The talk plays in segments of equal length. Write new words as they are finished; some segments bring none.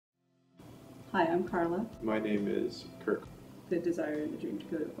Hi, I'm Karla. My name is Kirk. The desire and the dream to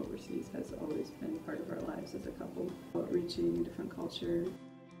go overseas has always been part of our lives as a couple. Reaching a different culture.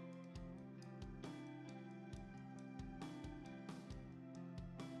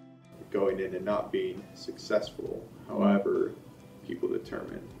 Going in and not being successful, however people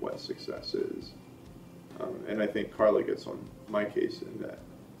determine what success is. And I think Karla gets on my case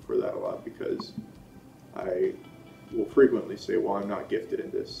for that a lot, because I will frequently say, well, I'm not gifted in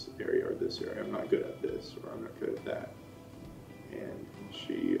this area or this area, I'm not good at this or I'm not good at that. And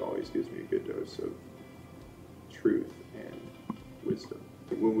she always gives me a good dose of truth and wisdom.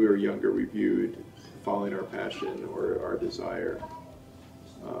 When we were younger, we viewed following our passion or our desire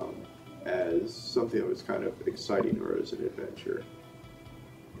as something that was kind of exciting or as an adventure,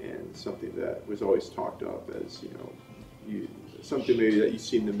 and something that was always talked up as, something maybe that you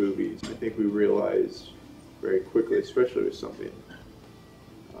see in the movies. I think we realized very quickly, especially with something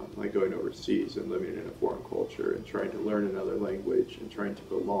like going overseas and living in a foreign culture and trying to learn another language and trying to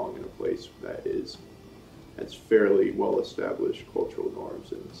belong in a place that has fairly well-established cultural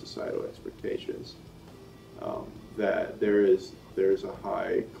norms and societal expectations, that there's a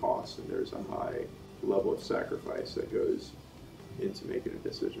high cost and there's a high level of sacrifice that goes into making a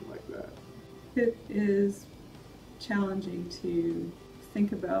decision like that. It is challenging to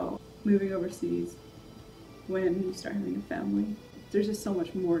think about moving overseas when you start having a family. There's just so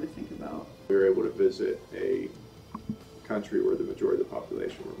much more to think about. We were able to visit a country where the majority of the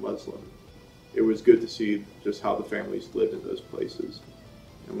population were Muslim. It was good to see just how the families lived in those places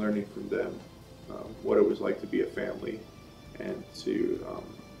and learning from them what it was like to be a family and to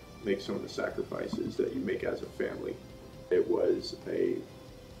make some of the sacrifices that you make as a family. It was a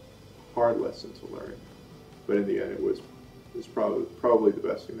hard lesson to learn, but in the end it was probably the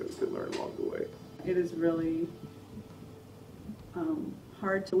best thing that we could learn along the way. It is really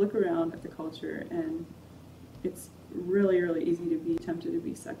hard to look around at the culture, and it's really easy to be tempted to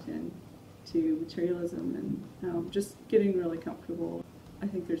be sucked in to materialism and just getting really comfortable. I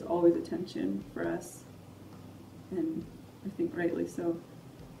think there's always a tension for us, and I think rightly so,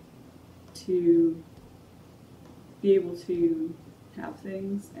 to be able to have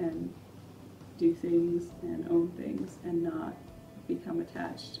things and do things and own things and not become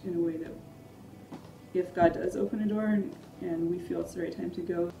attached in a way that, if God does open a door and we feel it's the right time to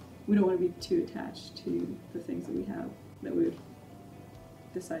go, we don't want to be too attached to the things that we have that we would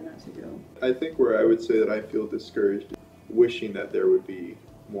decide not to go. I think where I would say that I feel discouraged, wishing that there would be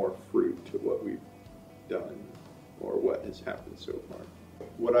more fruit to what we've done or what has happened so far.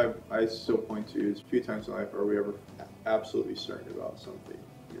 What I still point to is, a few times in life are we ever absolutely certain about something.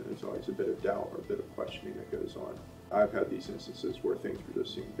 There's always a bit of doubt or a bit of questioning that goes on. I've had these instances where things were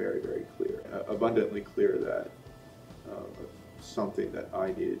just seem very clear, abundantly clear, that something that I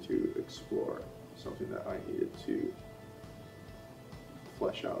needed to explore, something that I needed to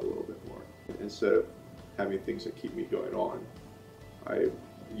flesh out a little bit more. Instead of having things that keep me going on, I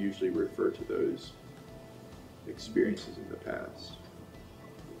usually refer to those experiences in the past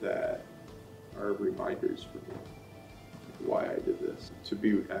that are reminders for me why I did this. To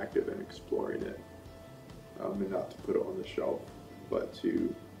be active in exploring it, and not to put it on the shelf, but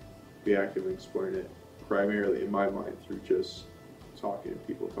to be active in exploring it primarily, in my mind, through just talking to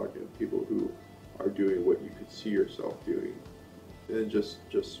people who are doing what you could see yourself doing, and just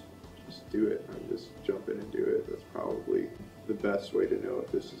do it, and just jump in and do it. That's probably the best way to know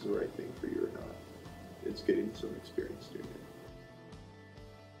if this is the right thing for you or not. It's getting some experience doing it.